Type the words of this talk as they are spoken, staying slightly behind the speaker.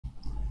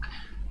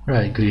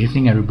Right, good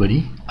evening,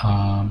 everybody.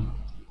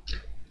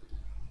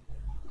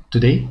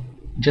 Today,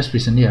 just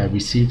recently, I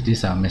received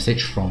this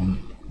message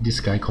from this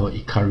guy called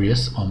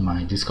Icarius on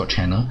my Discord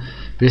channel,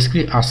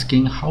 basically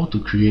asking how to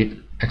create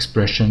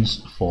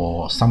expressions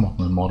for some of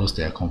the models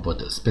that are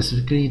converted,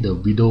 specifically the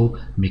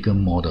Widowmaker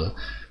model.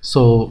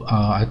 So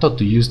I thought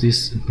to use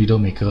this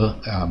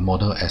Widowmaker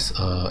model as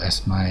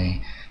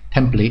my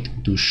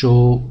template to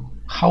show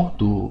how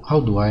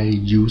do I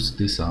use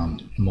this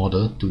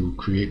model to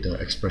create the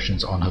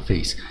expressions on her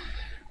face,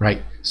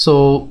 right?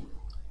 So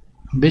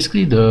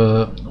basically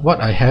what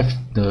I have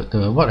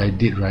the what I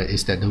did, right,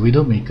 is that the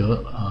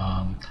Widowmaker,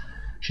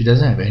 she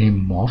doesn't have any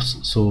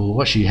morphs. So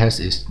what she has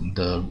is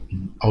the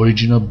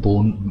original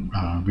bone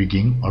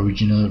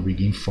original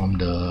rigging from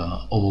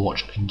the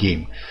Overwatch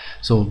game.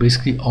 So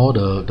basically all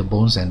the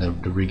bones and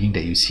the rigging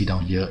that you see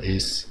down here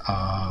is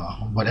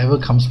whatever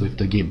comes with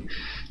the game.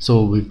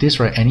 So with this,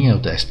 right, any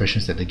of the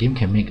expressions that the game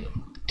can make,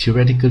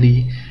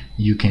 theoretically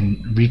you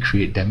can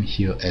recreate them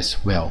here as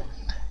well,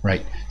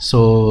 right?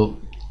 So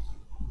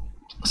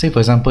say for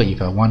example, if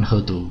I want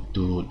her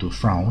to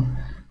frown,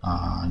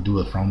 do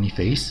a frowny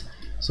face,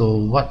 so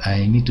what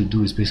I need to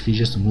do is basically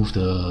just to move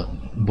the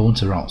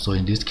bones around. So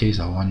in this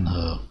case, I want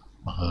her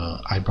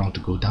eyebrow to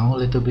go down a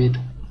little bit,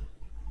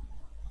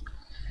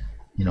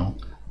 you know,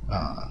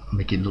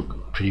 make it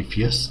look pretty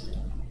fierce,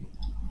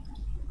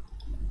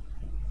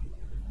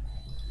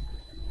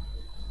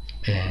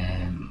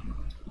 and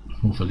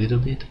move a little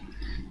bit.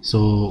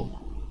 So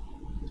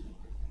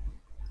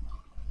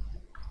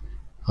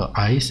her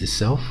eyes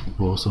itself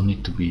will also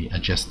need to be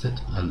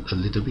adjusted a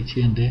little bit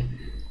here and there,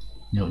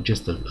 you know,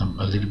 just a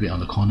little bit on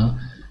the corner.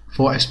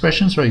 For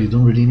expressions, right, you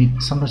don't really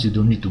need, sometimes you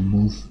don't need to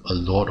move a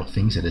lot of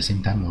things at the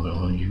same time,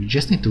 or you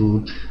just need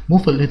to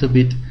move a little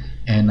bit,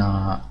 and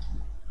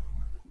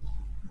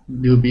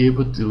you'll be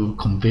able to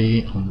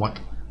convey what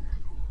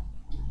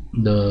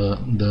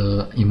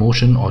the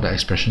emotion or the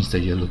expressions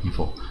that you're looking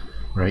for,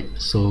 right?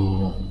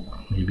 So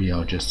maybe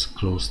I'll just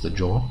close the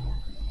jaw,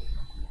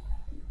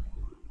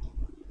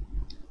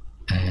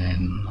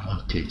 and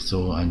okay,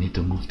 so I need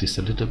to move this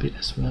a little bit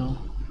as well.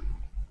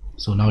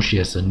 So now she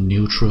has a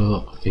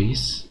neutral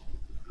face,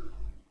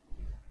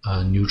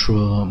 a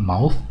neutral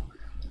mouth,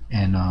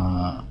 and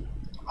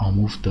I'll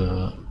move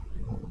the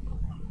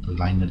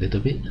line a little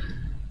bit.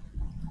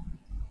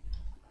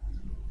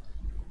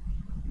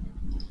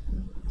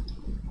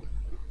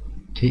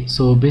 Okay,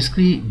 so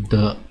basically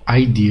the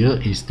idea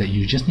is that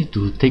you just need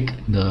to take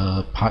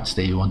the parts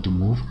that you want to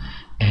move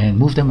and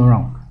move them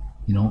around,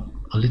 you know,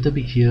 a little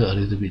bit here, a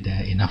little bit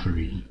there, enough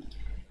already.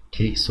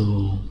 Okay,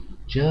 so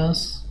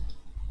just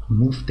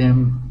move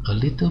them a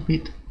little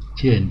bit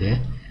here and there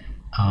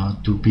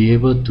to be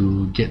able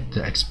to get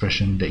the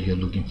expression that you're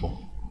looking for.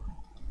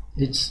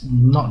 It's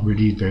not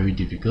really very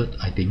difficult,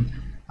 I think.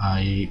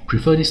 I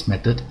prefer this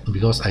method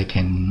because I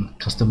can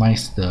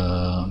customize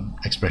the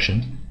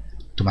expression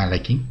to my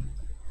liking,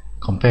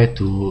 compared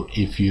to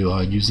if you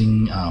are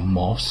using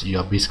morphs. You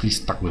are basically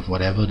stuck with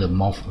whatever the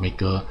morph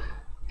maker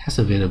has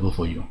available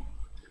for you,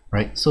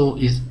 right? So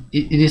it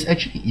is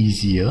actually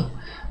easier,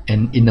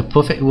 and in the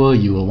perfect world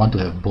you will want to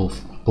have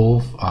both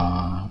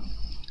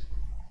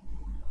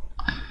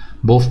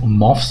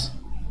morphs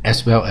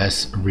as well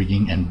as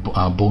rigging and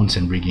bones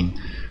and rigging,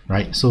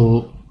 right?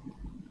 So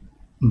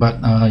but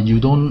you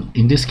don't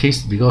in this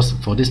case, because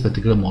for this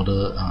particular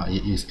model,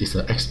 it's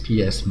a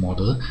XPS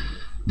model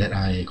that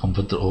I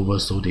converted over,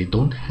 so they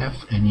don't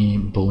have any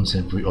bones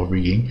and or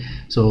rigging.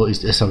 So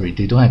it's sorry,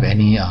 they don't have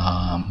any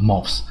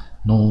morphs,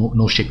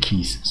 no shape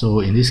keys.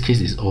 So in this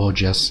case, it's all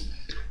just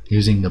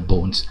using the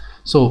bones.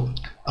 So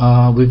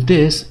with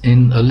this,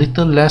 in a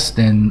little less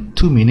than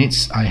 2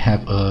 minutes, I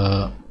have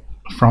a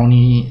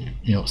frowny,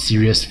 you know,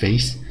 serious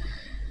face.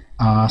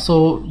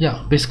 So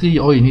yeah, basically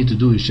all you need to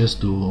do is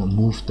just to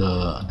move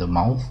the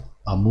mouth,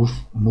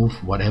 move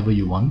whatever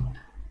you want,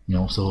 you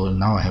know. So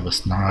now I have a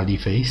snarly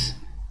face.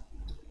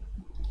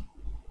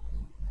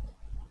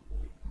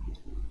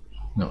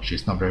 No,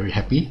 she's not very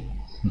happy.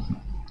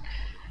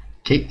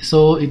 Okay,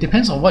 so it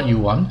depends on what you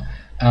want.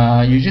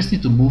 You just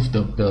need to move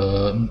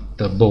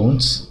the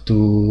bones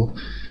to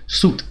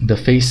suit the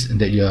face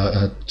that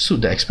you're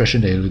suit the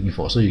expression that you're looking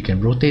for. So you can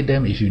rotate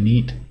them if you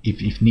need,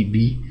 if need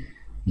be,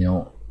 you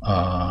know.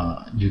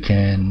 You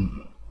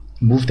can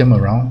move them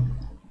around.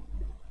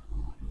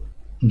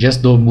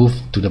 Just don't move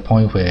to the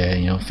point where,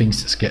 you know,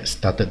 things starts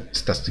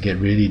to get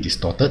really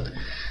distorted.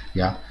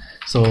 Yeah.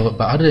 So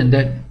but other than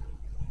that,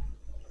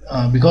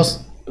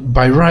 because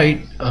by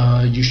right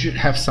you should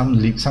have some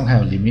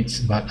kind of limits,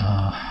 but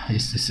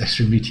it's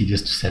extremely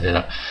tedious to set it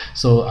up.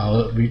 So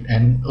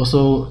and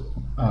also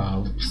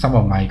some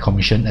of my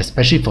commission,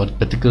 especially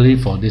particularly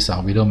for this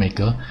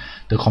Widowmaker,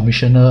 the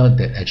commissioner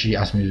that actually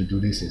asked me to do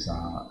this is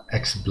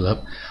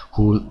XBlurb,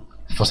 who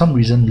for some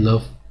reason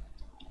love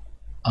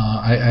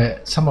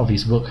some of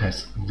his work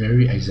has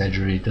very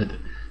exaggerated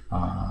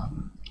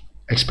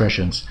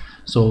expressions.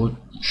 So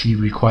he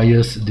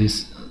requires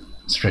this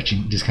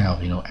stretching, this kind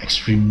of, you know,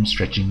 extreme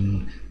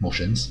stretching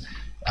motions,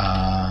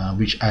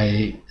 which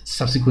I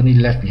subsequently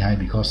left behind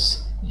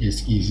because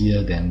is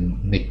easier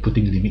than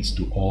putting limits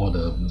to all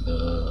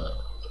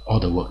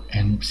the work.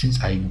 And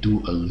since I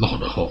do a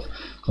lot of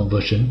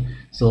conversion,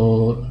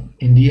 so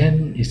in the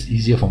end it's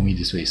easier for me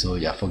this way. So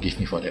yeah, forgive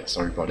me for that,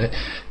 sorry about that.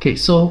 Okay,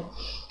 so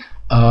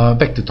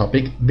back to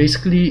topic.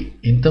 Basically,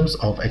 in terms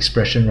of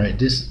expression, right,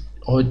 this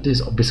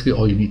basically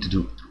all you need to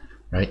do,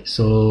 right?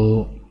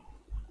 So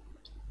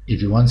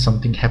if you want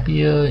something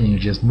happier, you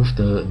just move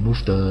the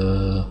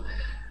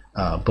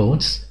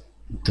bones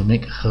to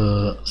make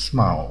her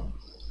smile,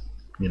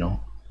 you know.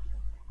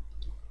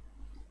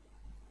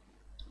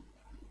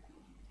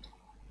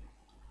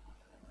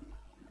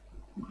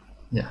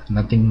 Yeah,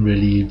 nothing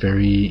really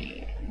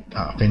very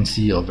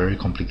fancy or very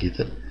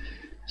complicated.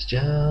 It's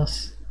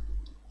just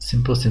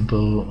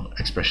simple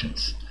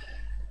expressions.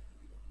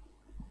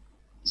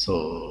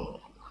 So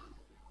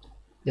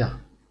yeah,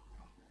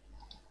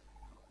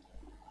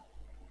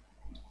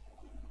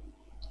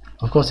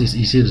 of course it's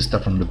easier to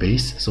start from the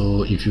base.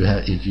 So if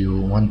you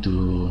want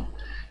to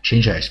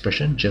change her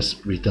expression,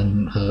 just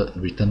return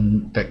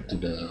back to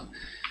the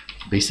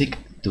basic,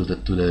 to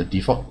the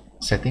default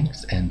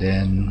settings, and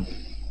then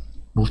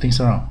move things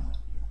around.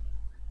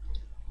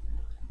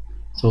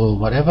 So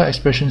whatever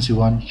expressions you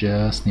want,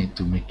 just need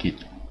to make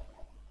it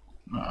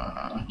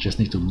just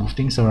need to move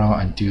things around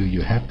until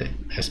you have the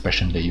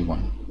expression that you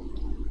want.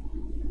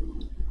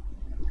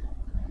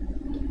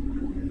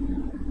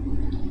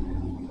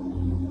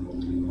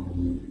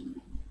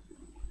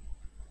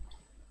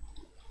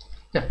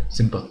 Yeah,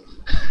 simple.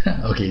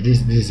 Okay,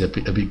 this is a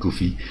bit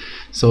goofy.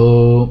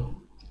 So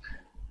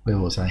where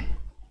was I?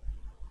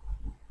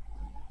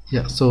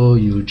 Yeah, so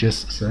you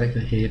just select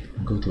the head,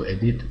 go to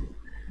edit,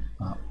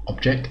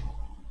 object,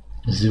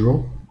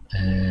 0,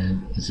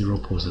 and 0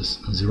 poses,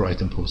 0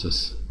 item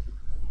poses.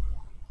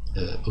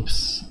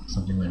 Oops,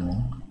 something went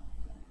wrong.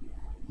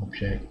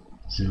 Object,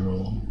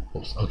 0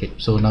 pose. Okay,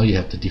 so now you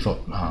have the default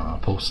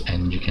pose,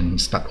 and you can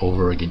start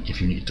over again if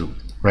you need to,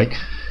 right?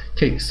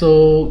 Okay,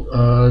 so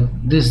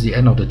this is the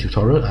end of the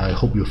tutorial. I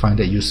hope you find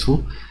that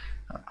useful.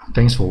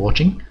 Thanks for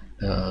watching.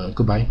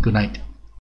 Goodbye, good night.